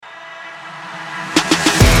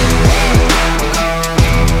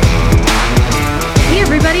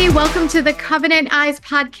welcome to the Covenant Eyes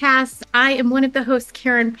podcast. I am one of the hosts,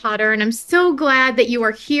 Karen Potter, and I'm so glad that you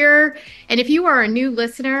are here. And if you are a new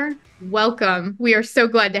listener, welcome. We are so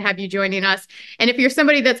glad to have you joining us. And if you're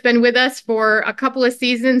somebody that's been with us for a couple of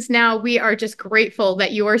seasons now, we are just grateful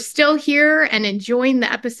that you are still here and enjoying the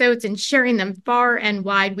episodes and sharing them far and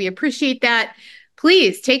wide. We appreciate that.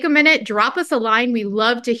 Please take a minute, drop us a line. We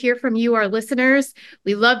love to hear from you, our listeners.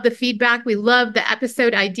 We love the feedback. We love the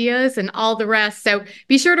episode ideas and all the rest. So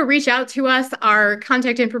be sure to reach out to us. Our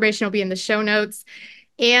contact information will be in the show notes.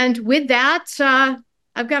 And with that,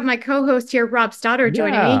 I've got my co-host here, Rob Stoddard,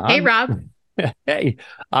 joining me. Hey, Rob. Hey,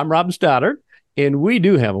 I'm Rob Stoddard, and we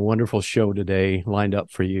do have a wonderful show today lined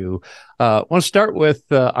up for you. I want to start with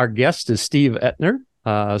our guest is Steve Etner.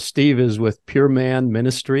 Steve is with Pure Man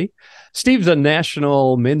Ministry. Steve's a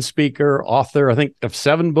national men's speaker, author, I think, of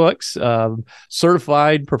 7 books,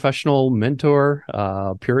 certified professional mentor,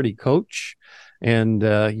 purity coach. And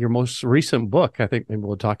your most recent book, I think maybe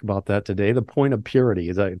we'll talk about that today, The Point of Purity,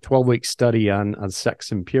 is a 12-week study on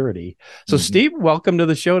sex and purity. So, Steve, welcome to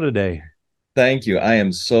the show today. Thank you. I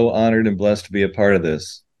am so honored and blessed to be a part of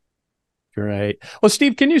this. Great. Well,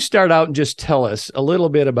 Steve, can you start out and just tell us a little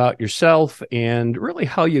bit about yourself and really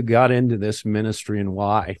how you got into this ministry and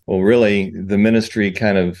why? Well, really, the ministry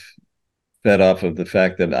kind of fed off of the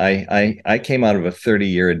fact that I came out of a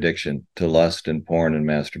 30-year addiction to lust and porn and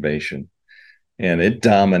masturbation, and it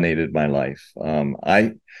dominated my life.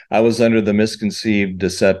 I was under the misconceived,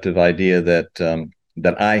 deceptive idea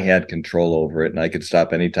that I had control over it and I could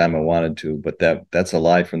stop anytime I wanted to, but that's a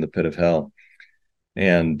lie from the pit of hell.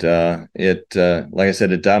 And like I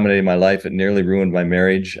said, it dominated my life. It nearly ruined my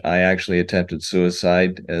marriage. I actually attempted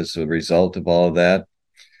suicide as a result of all of that.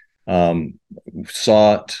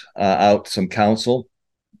 Sought out some counsel.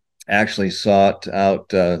 Actually sought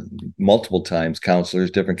out multiple times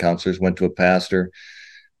different counselors. Went to a pastor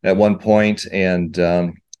at one point and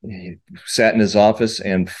sat in his office,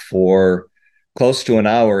 and for close to an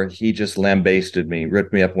hour, he just lambasted me,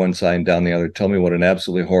 ripped me up one side and down the other, told me what an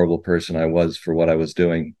absolutely horrible person I was for what I was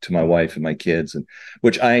doing to my wife and my kids, and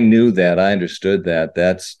which I knew that, I understood that.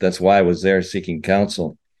 That's why I was there seeking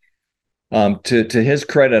counsel. To his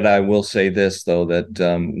credit, I will say this, though, that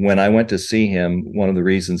when I went to see him, one of the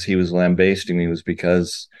reasons he was lambasting me was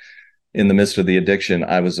because in the midst of the addiction,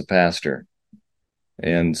 I was a pastor.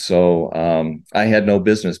 And so I had no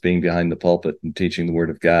business being behind the pulpit and teaching the word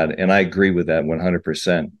of God. And I agree with that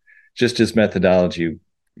 100%. Just his methodology,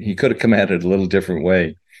 he could have come at it a little different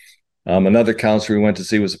way. Another counselor we went to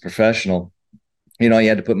see was a professional. You know, you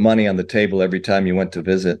had to put money on the table every time you went to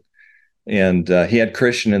visit. And he had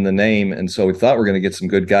Christian in the name. And so we thought we were going to get some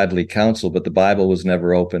good godly counsel, but the Bible was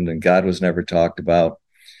never opened and God was never talked about.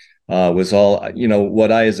 Was all,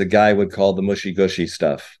 what I as a guy would call the mushy gushy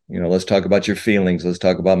stuff. Let's talk about your feelings. Let's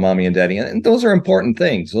talk about mommy and daddy. And those are important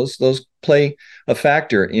things. Those play a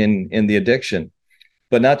factor in the addiction,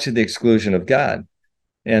 but not to the exclusion of God.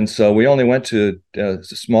 And so we only went to a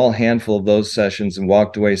small handful of those sessions and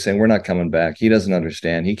walked away saying, we're not coming back. He doesn't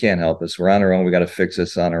understand. He can't help us. We're on our own. We got to fix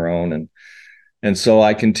this on our own. And so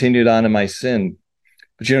I continued on in my sin.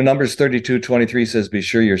 But Numbers 32:23 says, be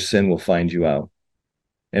sure your sin will find you out.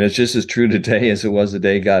 And it's just as true today as it was the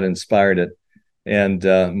day God inspired it. And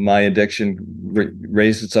my addiction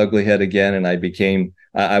raised its ugly head again. And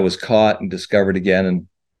I was caught and discovered again. And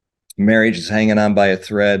marriage is hanging on by a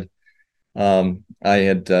thread. I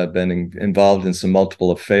had been involved in some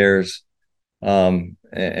multiple affairs. And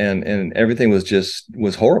everything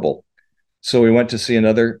was horrible. So we went to see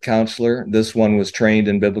another counselor. This one was trained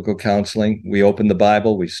in biblical counseling. We opened the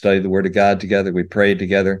Bible. We studied the Word of God together. We prayed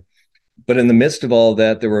together. But in the midst of all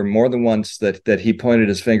that, there were more than once that he pointed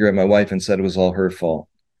his finger at my wife and said it was all her fault.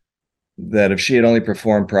 That if she had only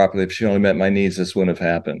performed properly, if she only met my needs, this wouldn't have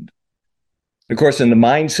happened. Of course, in the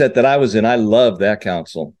mindset that I was in, I loved that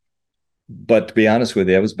counsel. But to be honest with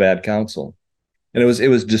you, it was bad counsel. And it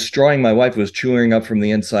was destroying my wife. It was chewing up from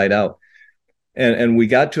the inside out. And we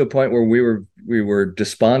got to a point where we were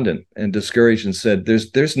despondent and discouraged and said,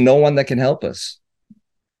 there's no one that can help us.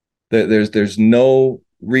 There's no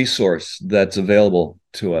resource that's available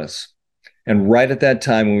to us. And right at that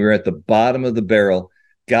time, when we were at the bottom of the barrel,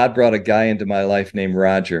 God brought a guy into my life named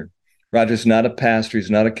Roger. Roger's not a pastor.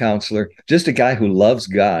 He's not a counselor, just a guy who loves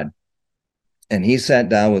God. And he sat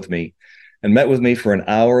down with me and met with me for an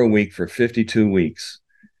hour a week for 52 weeks.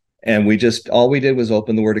 And all we did was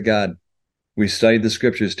open the Word of God. We studied the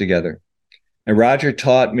scriptures together. And Roger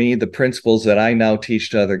taught me the principles that I now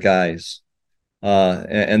teach to other guys.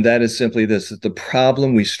 And that is simply this: that the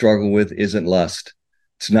problem we struggle with isn't lust.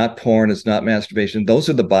 It's not porn. It's not masturbation. Those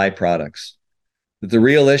are the byproducts. That the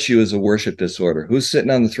real issue is a worship disorder. Who's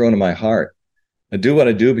sitting on the throne of my heart? I do what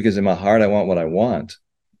I do because in my heart I want what I want.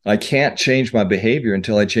 I can't change my behavior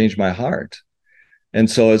until I change my heart. And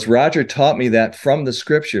so as Roger taught me that from the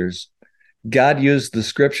scriptures, God used the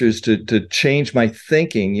scriptures to change my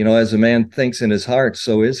thinking. As a man thinks in his heart,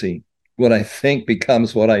 so is he. What I think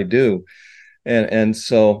becomes what I do. And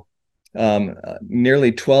so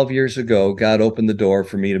nearly 12 years ago, God opened the door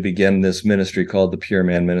for me to begin this ministry called the Pure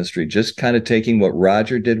Man Ministry, just kind of taking what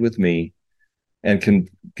Roger did with me and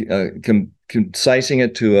concising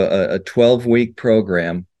it to a 12-week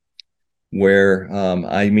program where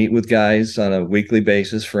I meet with guys on a weekly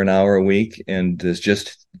basis for an hour a week, and it's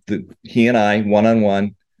just he and I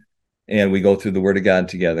one-on-one, and we go through the Word of God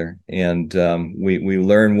together, and we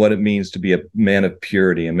learn what it means to be a man of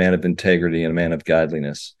purity, a man of integrity, and a man of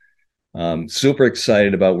godliness. Super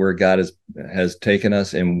excited about where God has taken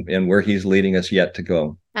us and where he's leading us yet to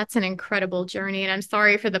go. That's an incredible journey. And I'm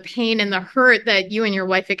sorry for the pain and the hurt that you and your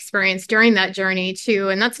wife experienced during that journey too.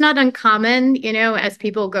 And that's not uncommon, as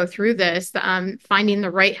people go through this, finding the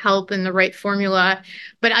right help and the right formula.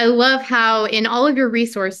 But I love how in all of your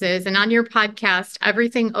resources and on your podcast,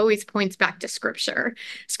 everything always points back to scripture.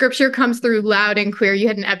 Scripture comes through loud and clear. You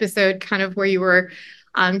had an episode kind of where you were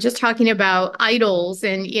just talking about idols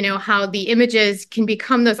and, how the images can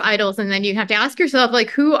become those idols. And then you have to ask yourself, like,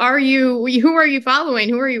 who are you following?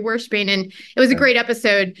 Who are you worshiping? And it was a great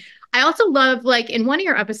episode. I also love, like, in one of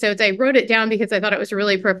your episodes, I wrote it down because I thought it was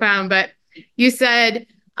really profound, but you said,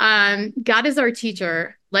 God is our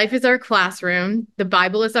teacher. Life is our classroom. The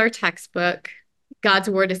Bible is our textbook.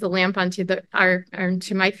 God's word is a lamp unto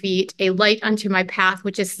my feet, a light unto my path,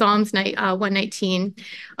 which is Psalms 119,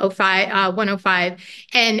 105.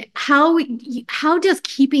 And how does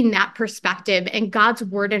keeping that perspective and God's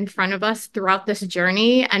word in front of us throughout this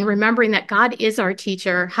journey and remembering that God is our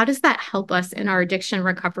teacher, how does that help us in our addiction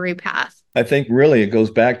recovery path? I think really it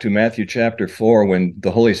goes back to Matthew chapter 4 when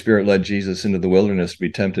the Holy Spirit led Jesus into the wilderness to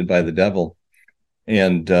be tempted by the devil.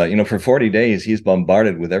 And, for 40 days, he's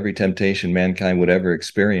bombarded with every temptation mankind would ever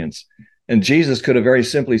experience. And Jesus could have very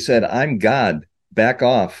simply said, I'm God, back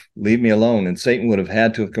off, leave me alone. And Satan would have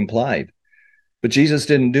had to have complied. But Jesus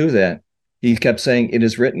didn't do that. He kept saying, it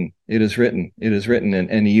is written, it is written, it is written.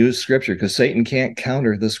 And he used scripture because Satan can't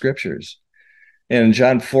counter the scriptures. And in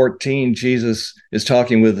John 14, Jesus is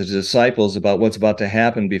talking with his disciples about what's about to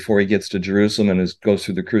happen before he gets to Jerusalem and goes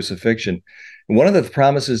through the crucifixion. And one of the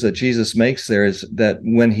promises that Jesus makes there is that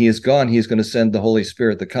when he is gone, he's going to send the Holy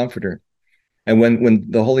Spirit, the Comforter. And when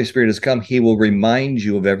the Holy Spirit has come, he will remind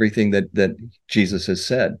you of everything that Jesus has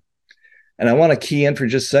said. And I want to key in for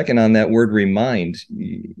just a second on that word remind.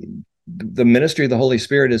 The ministry of the Holy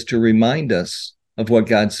Spirit is to remind us of what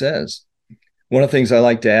God says. One of the things I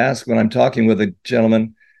like to ask when I'm talking with a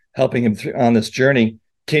gentleman, helping him on this journey,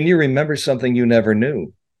 can you remember something you never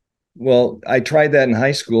knew? Well, I tried that in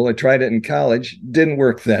high school. I tried it in college. Didn't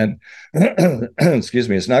work then. Excuse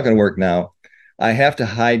me. It's not going to work now. I have to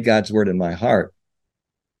hide God's word in my heart.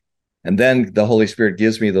 And then the Holy Spirit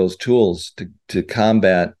gives me those tools to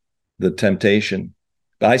combat the temptation.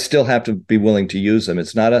 But I still have to be willing to use them.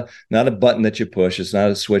 It's not a button that you push. It's not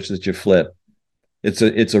a switch that you flip.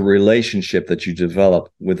 It's a relationship that you develop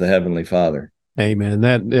with the Heavenly Father. Amen.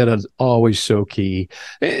 That is always so key.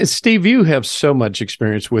 Steve, you have so much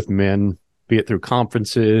experience with men, be it through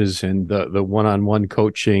conferences and the one-on-one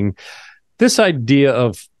coaching. This idea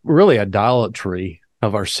of really idolatry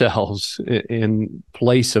of ourselves in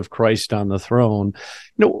place of Christ on the throne.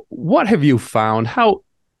 What have you found? How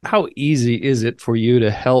easy is it for you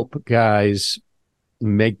to help guys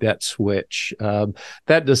make that switch?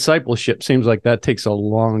 That discipleship seems like that takes a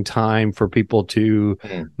long time for people to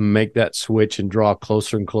make that switch and draw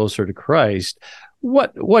closer and closer to Christ.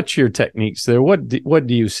 What's your techniques there? What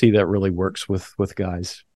do you see that really works with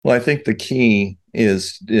guys? Well, I think the key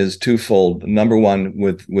is twofold. Number one,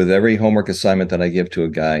 with every homework assignment that I give to a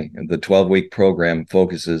guy, the 12-week program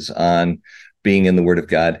focuses on being in the Word of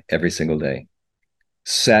God every single day,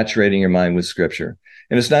 saturating your mind with Scripture.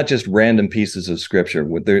 And it's not just random pieces of Scripture.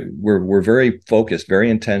 We're very focused, very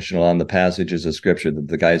intentional on the passages of Scripture that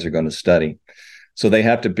the guys are going to study. So they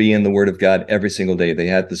have to be in the Word of God every single day.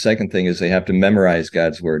 The second thing is they have to memorize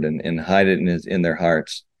God's Word and hide it in their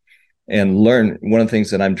hearts and learn. One of the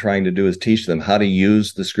things that I'm trying to do is teach them how to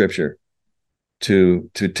use the Scripture to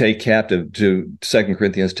take captive, to 2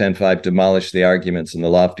 Corinthians 10:5, demolish the arguments and the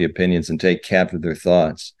lofty opinions and take captive their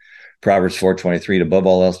thoughts. Proverbs 4:23, above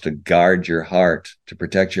all else, to guard your heart, to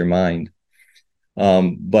protect your mind.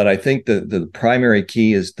 But I think the primary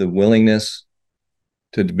key is the willingness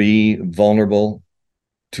to be vulnerable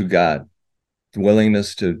to God, the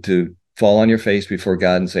willingness to fall on your face before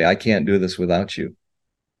God and say, I can't do this without you.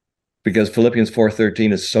 Because Philippians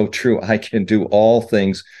 4:13 is so true. I can do all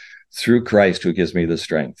things through Christ who gives me the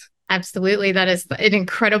strength. Absolutely. That is an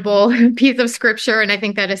incredible piece of scripture. And I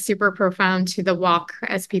think that is super profound to the walk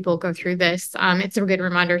as people go through this. It's a good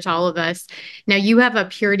reminder to all of us. Now, you have a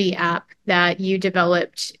purity app that you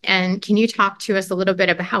developed. And can you talk to us a little bit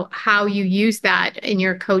about how you use that in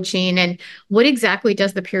your coaching, and what exactly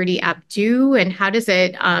does the purity app do? And how does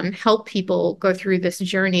it help people go through this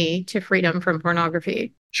journey to freedom from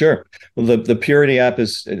pornography? Sure. Well, the purity app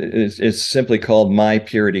is simply called My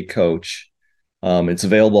Purity Coach. It's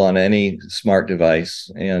available on any smart device,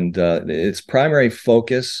 and its primary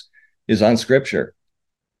focus is on Scripture.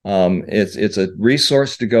 It's a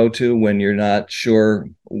resource to go to when you're not sure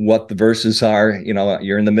what the verses are.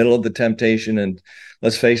 You're in the middle of the temptation, and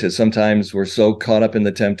let's face it, sometimes we're so caught up in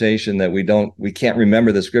the temptation that we can't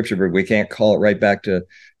remember the Scripture, but we can't call it right back to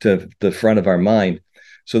the front of our mind.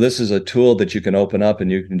 So this is a tool that you can open up,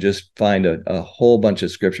 and you can just find a whole bunch of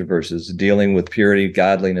Scripture verses dealing with purity,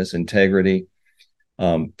 godliness, integrity,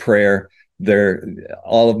 prayer.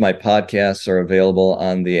 All of my podcasts are available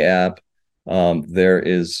on the app. There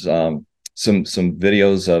is some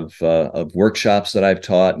videos of workshops that I've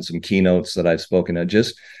taught and some keynotes that I've spoken at.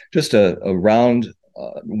 Just a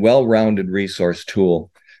well-rounded resource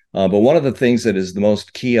tool. But one of the things that is the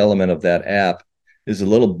most key element of that app is a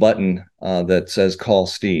little button that says "Call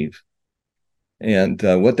Steve." And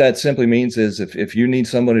what that simply means is if you need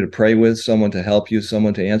somebody to pray with, someone to help you,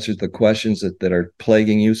 someone to answer the questions that are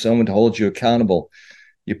plaguing you, someone to hold you accountable,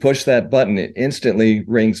 you push that button, it instantly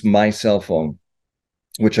rings my cell phone,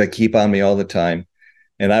 which I keep on me all the time.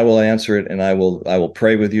 And I will answer it, and I will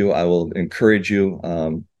pray with you. I will encourage you,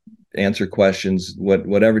 answer questions,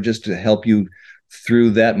 whatever, just to help you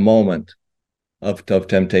through that moment of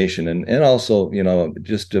temptation. And also,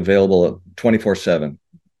 just available 24/7.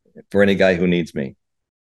 For any guy who needs me.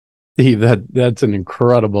 Steve, that's an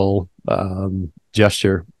incredible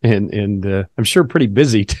gesture, and I'm sure pretty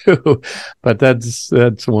busy too. But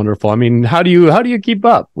that's wonderful. I mean, how do you keep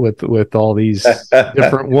up with all these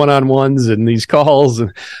different one-on-ones and these calls?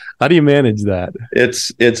 And how do you manage that?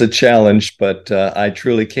 It's a challenge, but I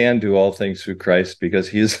truly can do all things through Christ, because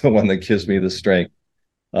He's the one that gives me the strength.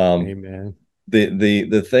 Amen.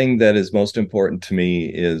 The thing that is most important to me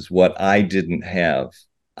is what I didn't have.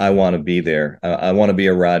 I want to be there. I want to be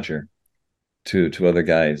a Roger to other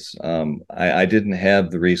guys. I didn't have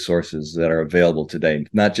the resources that are available today,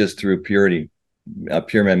 not just through Pure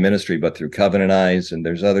Man Ministry, but through Covenant Eyes. And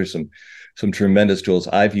there's some tremendous tools.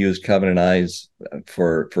 I've used Covenant Eyes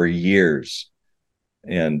for years,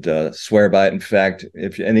 and swear by it. In fact,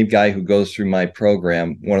 if any guy who goes through my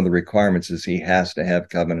program, one of the requirements is he has to have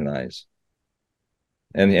Covenant Eyes.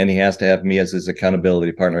 And he has to have me as his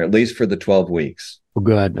accountability partner, at least for the 12 weeks. Well,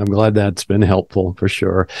 good. I'm glad that's been helpful for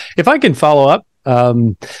sure. If I can follow up,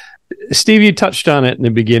 Steve, you touched on it in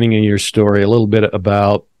the beginning of your story, a little bit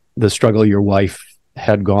about the struggle your wife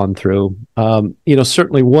had gone through.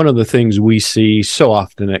 Certainly one of the things we see so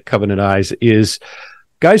often at Covenant Eyes is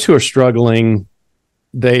guys who are struggling.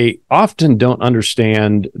 They often don't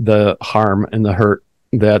understand the harm and the hurt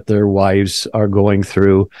that their wives are going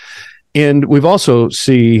through. And we've also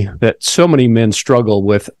see that so many men struggle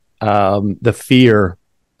with the fear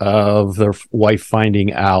of their wife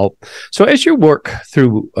finding out. So as you work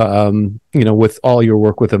through, with all your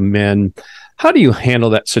work with the men, how do you handle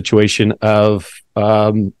that situation of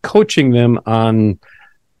coaching them on,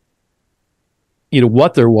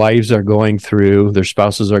 what their wives are going through, their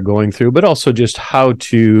spouses are going through, but also just how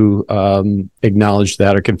to acknowledge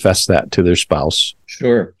that or confess that to their spouse?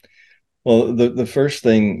 Sure. Well, the first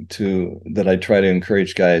thing that I try to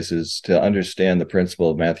encourage guys is to understand the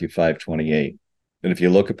principle of Matthew 5:28. That if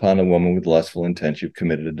you look upon a woman with lustful intent, you've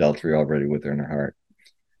committed adultery already with her in her heart.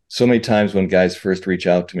 So many times when guys first reach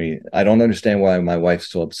out to me, I don't understand why my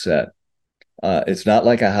wife's so upset. It's not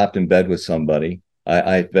like I hopped in bed with somebody.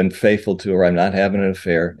 I've been faithful to her. I'm not having an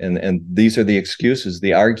affair. And these are the excuses,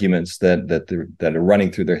 the arguments that are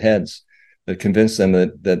running through their heads that convince them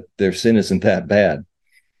that their sin isn't that bad.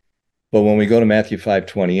 But when we go to Matthew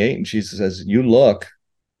 5:28, and Jesus says, you look,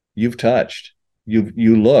 you've touched,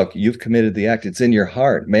 you look, you've committed the act. It's in your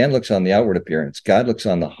heart. Man looks on the outward appearance. God looks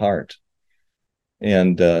on the heart.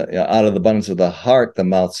 And out of the abundance of the heart, the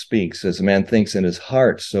mouth speaks. As a man thinks in his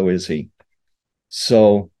heart, so is he.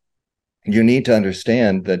 So you need to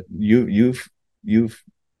understand that you're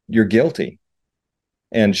guilty.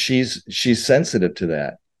 And she's sensitive to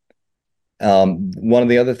that. One of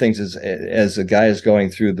the other things is, as a guy is going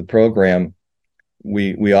through the program,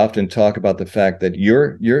 we often talk about the fact that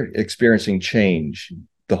you're experiencing change.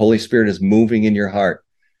 The Holy Spirit is moving in your heart.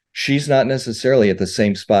 She's not necessarily at the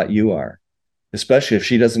same spot you are, especially if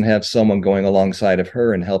she doesn't have someone going alongside of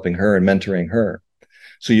her and helping her and mentoring her.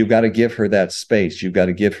 So you've got to give her that space. You've got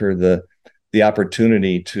to give her the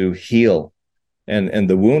opportunity to heal. And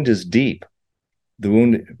the wound is deep. The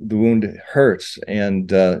wound hurts,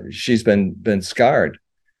 and she's been scarred.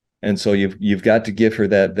 And so you've got to give her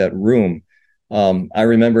that room. I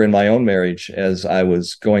remember in my own marriage, as I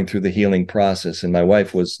was going through the healing process, and my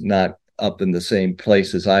wife was not up in the same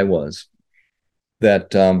place as I was,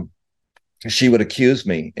 that she would accuse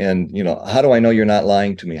me. And, how do I know you're not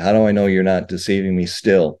lying to me? How do I know you're not deceiving me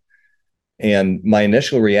still? And my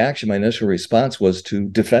initial response was to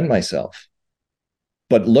defend myself.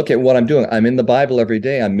 But look at what I'm doing. I'm in the Bible every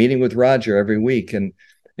day. I'm meeting with Roger every week, and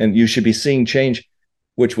you should be seeing change,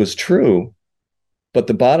 which was true. But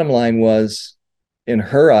the bottom line was, in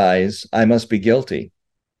her eyes, I must be guilty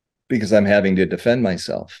because I'm having to defend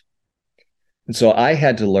myself. And so I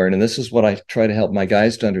had to learn, and this is what I try to help my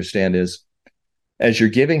guys to understand, is as you're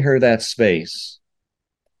giving her that space,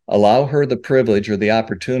 allow her the privilege or the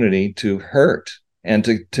opportunity to hurt and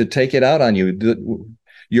to take it out on you.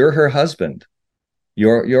 You're her husband.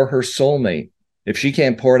 You're her soulmate. If she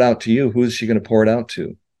can't pour it out to you, who is she going to pour it out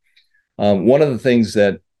to? One of the things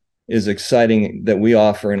that is exciting that we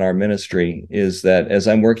offer in our ministry is that as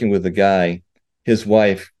I'm working with a guy, his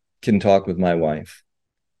wife can talk with my wife.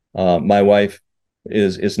 My wife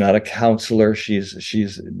is not a counselor. She's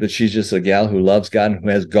just a gal who loves God and who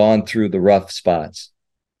has gone through the rough spots,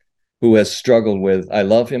 who has struggled with, I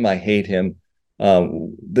love him, I hate him.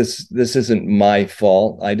 This isn't my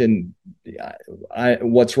fault.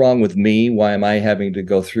 What's wrong with me? Why am I having to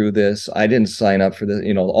go through this? I didn't sign up for this.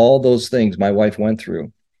 All those things my wife went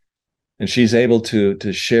through. And she's able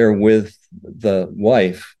to share with the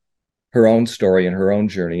wife her own story and her own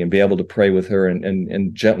journey, and be able to pray with her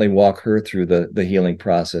and gently walk her through the healing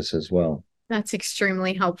process as well. That's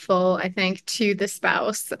extremely helpful, I think, to the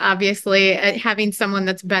spouse. Obviously, having someone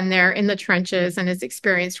that's been there in the trenches and has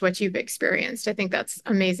experienced what you've experienced. I think that's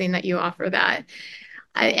amazing that you offer that.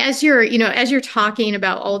 As you're talking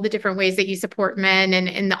about all the different ways that you support men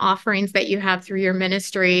and the offerings that you have through your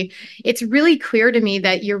ministry, it's really clear to me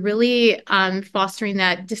that you're really fostering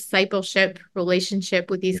that discipleship relationship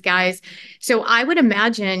with these guys. So I would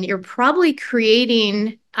imagine you're probably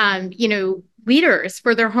creating, leaders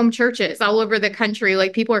for their home churches all over the country.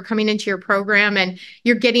 Like, people are coming into your program and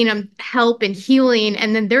you're getting them help and healing,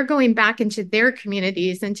 and then they're going back into their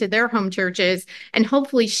communities, into their home churches, and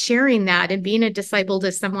hopefully sharing that and being a disciple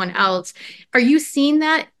to someone else. Are you seeing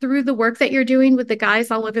that through the work that you're doing with the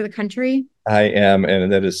guys all over the country? I am,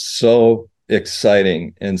 and that is so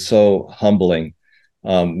exciting and so humbling.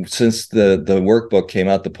 Since the workbook came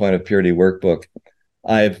out, the Point of Purity workbook,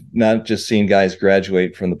 I've not just seen guys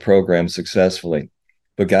graduate from the program successfully,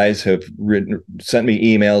 but guys have sent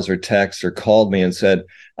me emails or texts or called me and said,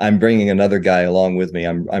 I'm bringing another guy along with me.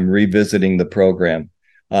 I'm revisiting the program.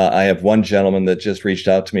 I have one gentleman that just reached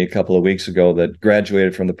out to me a couple of weeks ago that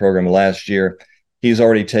graduated from the program last year. He's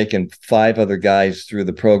already taken 5 other guys through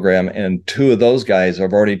the program, and 2 of those guys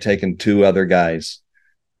have already taken 2 other guys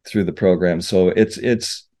through the program. So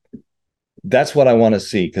that's what I want to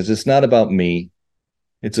see, because it's not about me.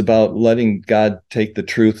 It's about letting God take the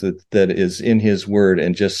truth that is in his word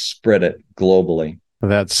and just spread it globally.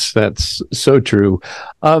 That's so true.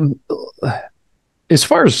 As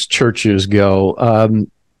far as churches go,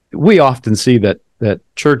 we often see that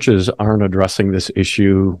churches aren't addressing this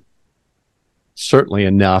issue certainly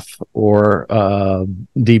enough or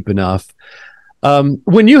deep enough.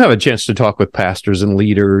 When you have a chance to talk with pastors and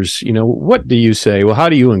leaders, what do you say? Well, how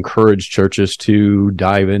do you encourage churches to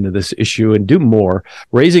dive into this issue and do more,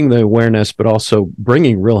 raising the awareness, but also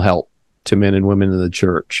bringing real help to men and women in the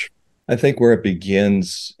church? I think where it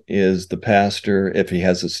begins is the pastor, if he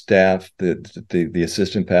has a staff, the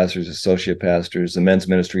assistant pastors, associate pastors, the men's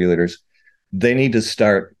ministry leaders, they need to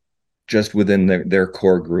start just within their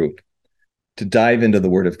core group, to dive into the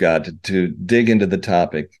Word of God, to dig into the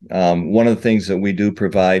topic. One of the things that we do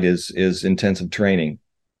provide is intensive training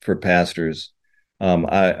for pastors.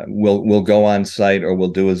 We'll go on site, or we'll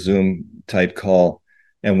do a Zoom type call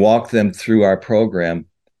and walk them through our program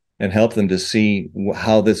and help them to see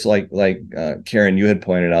how this, like Karen, you had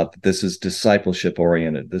pointed out, that this is discipleship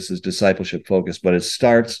oriented. This is discipleship focused, but it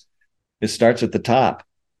starts at the top.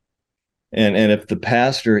 And if the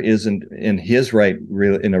pastor isn't in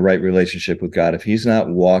a right relationship with God, if he's not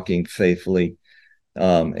walking faithfully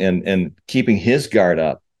and keeping his guard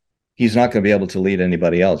up, he's not going to be able to lead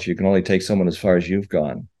anybody else. You can only take someone as far as you've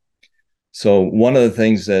gone. So one of the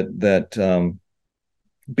things that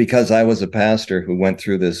because I was a pastor who went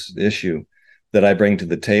through this issue, that I bring to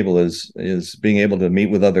the table is being able to meet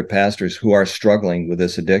with other pastors who are struggling with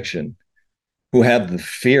this addiction, who have the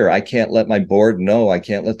fear. I can't let my board know. I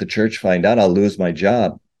can't let the church find out. I'll lose my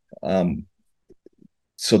job.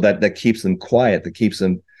 So that keeps them quiet, that keeps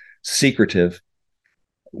them secretive.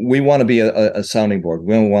 We want to be a sounding board.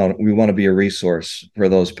 We want to be a resource for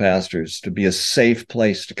those pastors, to be a safe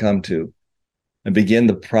place to come to and begin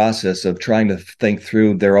the process of trying to think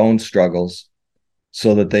through their own struggles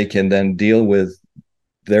so that they can then deal with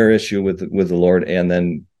their issue with the Lord. And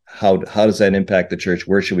then how does that impact the church?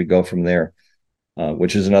 Where should we go from there?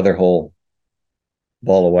 Which is another whole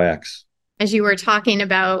ball of wax. As you were talking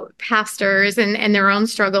about pastors and their own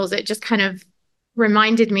struggles, it just kind of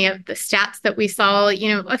reminded me of the stats that we saw,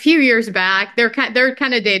 a few years back. They're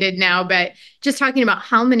kind of dated now, but just talking about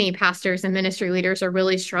how many pastors and ministry leaders are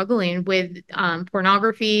really struggling with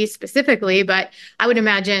pornography specifically, but I would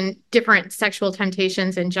imagine different sexual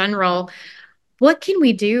temptations in general. What can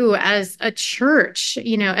we do as a church,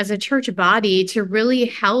 as a church body to really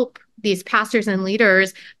help these pastors and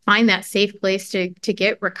leaders find that safe place to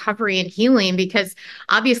get recovery and healing? Because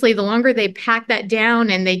obviously the longer they pack that down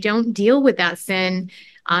and they don't deal with that sin,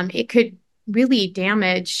 it could really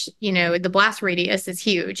damage, the blast radius is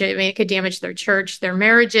huge. I mean, it could damage their church, their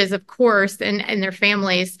marriages, of course, and their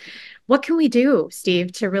families. What can we do,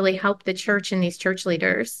 Steve, to really help the church and these church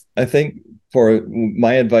leaders? I think for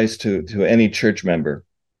my advice to any church member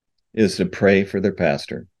is to pray for their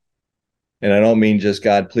pastor. And I don't mean just,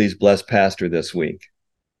 God, please bless pastor this week,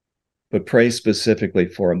 but pray specifically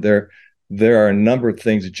for him. There are a number of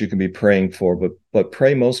things that you can be praying for, but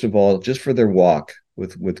pray most of all just for their walk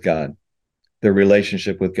with God, their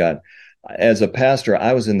relationship with God. As a pastor,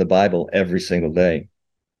 I was in the Bible every single day.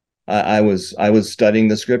 I was studying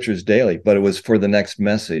the scriptures daily, but it was for the next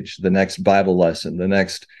message, the next Bible lesson, the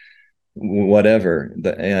next whatever.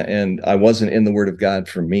 And I wasn't in the Word of God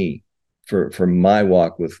for me, for my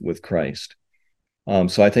walk with Christ.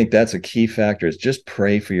 So I think that's a key factor, is just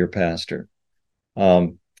pray for your pastor.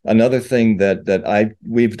 Another thing that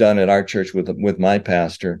we've done at our church with my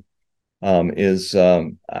pastor is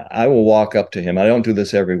I will walk up to him. I don't do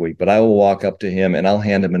this every week, but I will walk up to him and I'll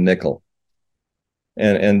hand him a nickel.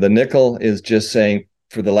 And the nickel is just saying,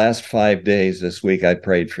 for the last 5 days this week, I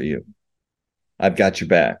prayed for you. I've got your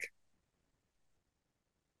back.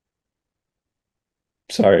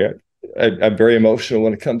 Sorry, I'm very emotional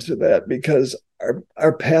when it comes to that, because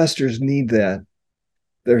our pastors need that.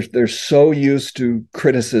 They're so used to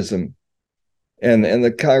criticism and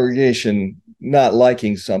the congregation not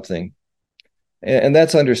liking something. And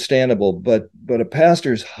that's understandable, but a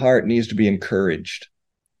pastor's heart needs to be encouraged.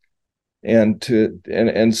 And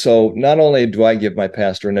so not only do I give my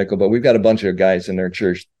pastor a nickel, but we've got a bunch of guys in our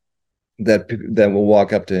church that will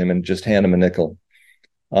walk up to him and just hand him a nickel.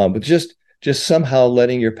 But just somehow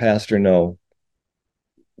letting your pastor know,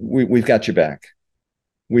 we've got your back.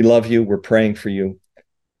 We love you. We're praying for you.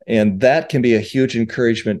 And that can be a huge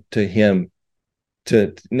encouragement to him,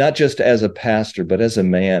 to not just as a pastor, but as a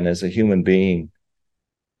man, as a human being,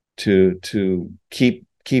 to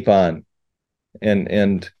keep on.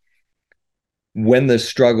 And when the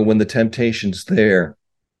struggle, when the temptation's there,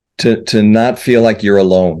 to not feel like you're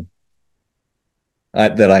alone,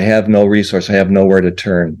 that I have no resource, I have nowhere to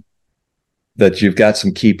turn, that you've got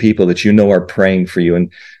some key people that are praying for you.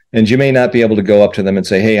 And you may not be able to go up to them and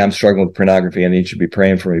say, hey, I'm struggling with pornography, I need you to be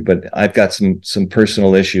praying for me, but I've got some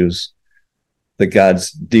personal issues that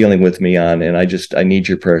God's dealing with me on, and I need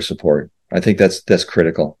your prayer support. I think that's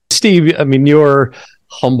critical. Steve, I mean, your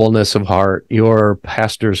humbleness of heart, your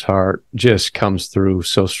pastor's heart just comes through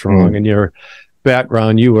so strong. And your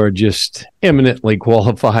background, you are just eminently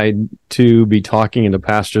qualified to be talking into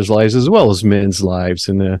pastors' lives as well as men's lives.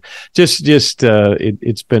 And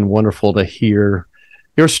it's been wonderful to hear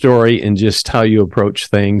your story and just how you approach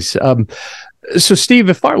things. So, Steve,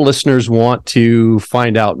 if our listeners want to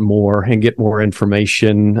find out more and get more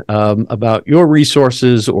information about your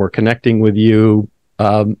resources or connecting with you,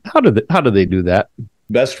 how do they do that?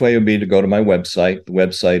 Best way would be to go to my website. The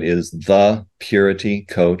website is The Purity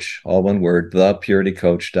Coach, all one word,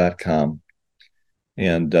 thepuritycoach.com.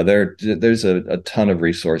 And there's a ton of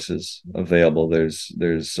resources available. There's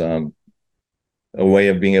a way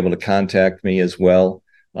of being able to contact me as well.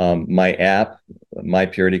 My app, My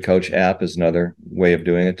Purity Coach app, is another way of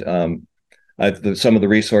doing it. Some of the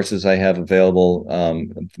resources I have available,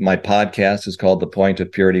 my podcast is called the Point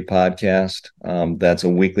of Purity Podcast. That's a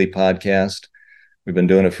weekly podcast. We've been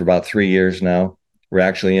doing it for about 3 years now. We're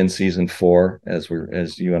actually in season 4 as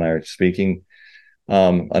you and I are speaking.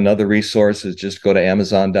 Another resource is just go to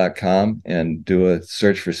Amazon.com and do a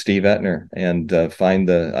search for Steve Etner and find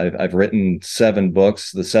I've written 7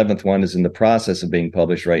 books. The 7th one is in the process of being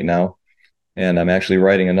published right now, and I'm actually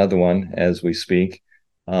writing another one as we speak.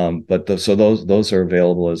 So those are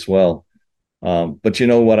available as well. But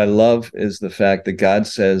what I love is the fact that God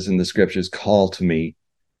says in the scriptures, "Call to me,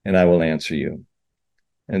 and I will answer you."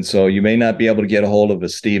 And so you may not be able to get a hold of a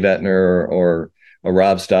Steve Etner or a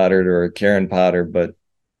Rob Stoddard or a Karen Potter, but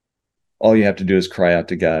all you have to do is cry out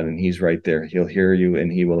to God, and He's right there. He'll hear you,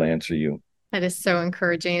 and He will answer you. That is so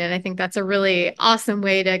encouraging. And I think that's a really awesome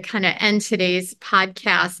way to kind of end today's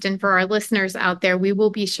podcast. And for our listeners out there, we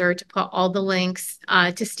will be sure to put all the links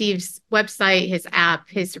to Steve's website, his app,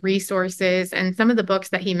 his resources, and some of the books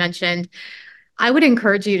that he mentioned. I would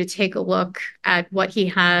encourage you to take a look at what he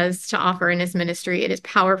has to offer in his ministry. It is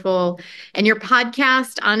powerful. And your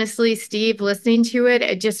podcast, honestly, Steve, listening to it,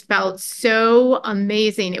 it just felt so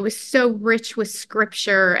amazing. It was so rich with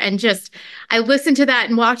scripture. And just, I listened to that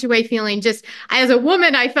and walked away feeling just, as a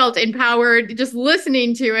woman, I felt empowered just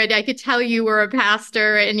listening to it. I could tell you were a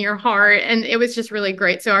pastor in your heart. And it was just really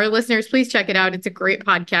great. So, our listeners, please check it out. It's a great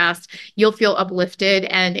podcast. You'll feel uplifted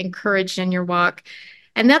and encouraged in your walk.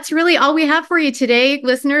 And that's really all we have for you today,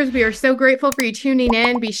 listeners. We are so grateful for you tuning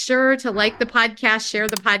in. Be sure to like the podcast, share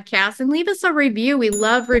the podcast, and leave us a review. We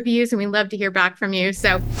love reviews and we love to hear back from you.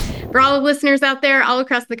 So for all the listeners out there all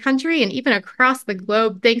across the country and even across the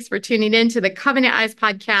globe, thanks for tuning in to the Covenant Eyes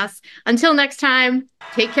podcast. Until next time,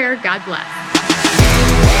 take care. God bless.